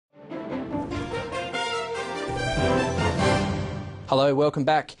Hello, welcome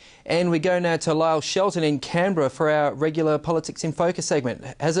back. And we go now to Lyle Shelton in Canberra for our regular Politics in Focus segment.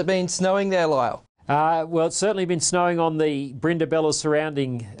 Has it been snowing there, Lyle? Well, it's certainly been snowing on the Brindabellas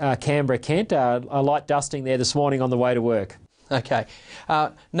surrounding Canberra, Kent. A light dusting there this morning on the way to work. Okay.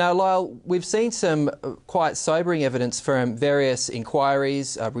 Now, Lyle, we've seen some quite sobering evidence from various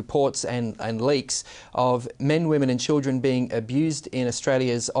inquiries, reports and leaks of men, women and children being abused in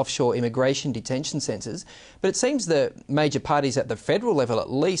Australia's offshore immigration detention centres. But it seems the major parties at the federal level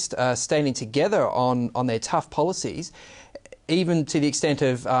at least are standing together on their tough policies, even to the extent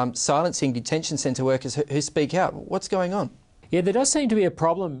of silencing detention centre workers who speak out. What's going on? Yeah, there does seem to be a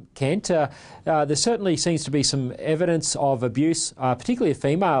problem, Kent. There certainly seems to be some evidence of abuse, particularly of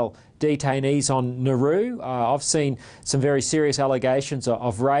female detainees on Nauru. I've seen some very serious allegations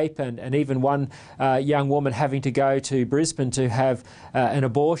of rape and even one young woman having to go to Brisbane to have an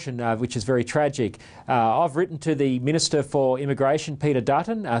abortion, which is very tragic. I've written to the Minister for Immigration, Peter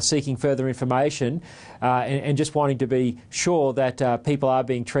Dutton, seeking further information and just wanting to be sure that people are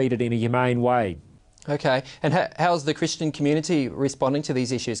being treated in a humane way. Okay, and how's the Christian community responding to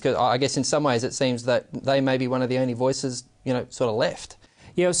these issues? Because I guess in some ways it seems that they may be one of the only voices, sort of left.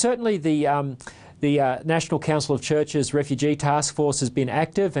 Yeah, well, certainly the National Council of Churches Refugee Task Force has been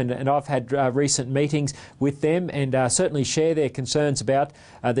active, and I've had recent meetings with them and certainly share their concerns about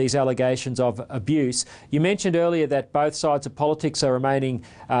these allegations of abuse. You mentioned earlier that both sides of politics are remaining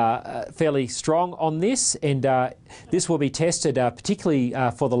fairly strong on this, and this will be tested particularly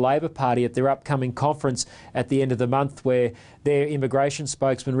for the Labor Party at their upcoming conference at the end of the month, where their immigration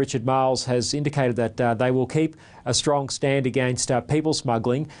spokesman Richard Marles has indicated that they will keep a strong stand against people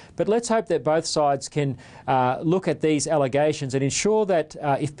smuggling. But let's hope that both sides can look at these allegations and ensure that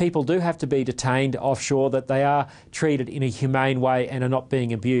if people do have to be detained offshore, that they are treated in a humane way and are not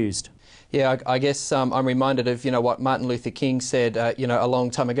being abused. Yeah, I guess I'm reminded of, what Martin Luther King said, a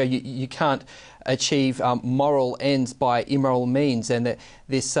long time ago. You can't achieve moral ends by immoral means, and that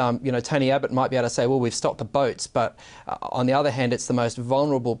this, Tony Abbott might be able to say, well, we've stopped the boats, but on the other hand, it's the most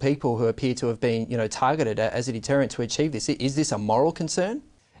vulnerable people who appear to have been, targeted as a deterrent to achieve this. Is this a moral concern?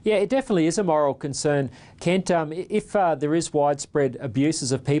 Yeah, it definitely is a moral concern, Kent. If there is widespread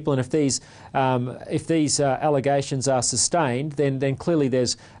abuses of people, and if these allegations are sustained, then clearly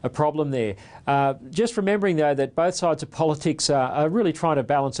there's a problem there. Just remembering, though, that both sides of politics are really trying to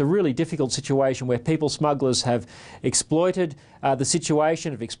balance a really difficult situation where people smugglers have exploited the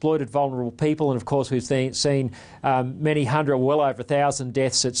situation, have exploited vulnerable people, and of course we've seen many hundred, well over 1,000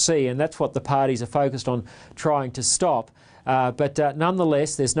 deaths at sea, and that's what the parties are focused on trying to stop. But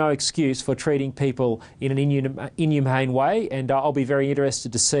nonetheless, there's no excuse for treating people in an inhumane way, and I'll be very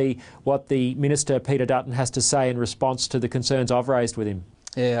interested to see what the Minister, Peter Dutton, has to say in response to the concerns I've raised with him.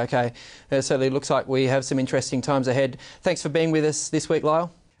 Yeah, okay. It certainly looks like we have some interesting times ahead. Thanks for being with us this week,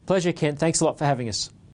 Lyle. Pleasure, Kent. Thanks a lot for having us.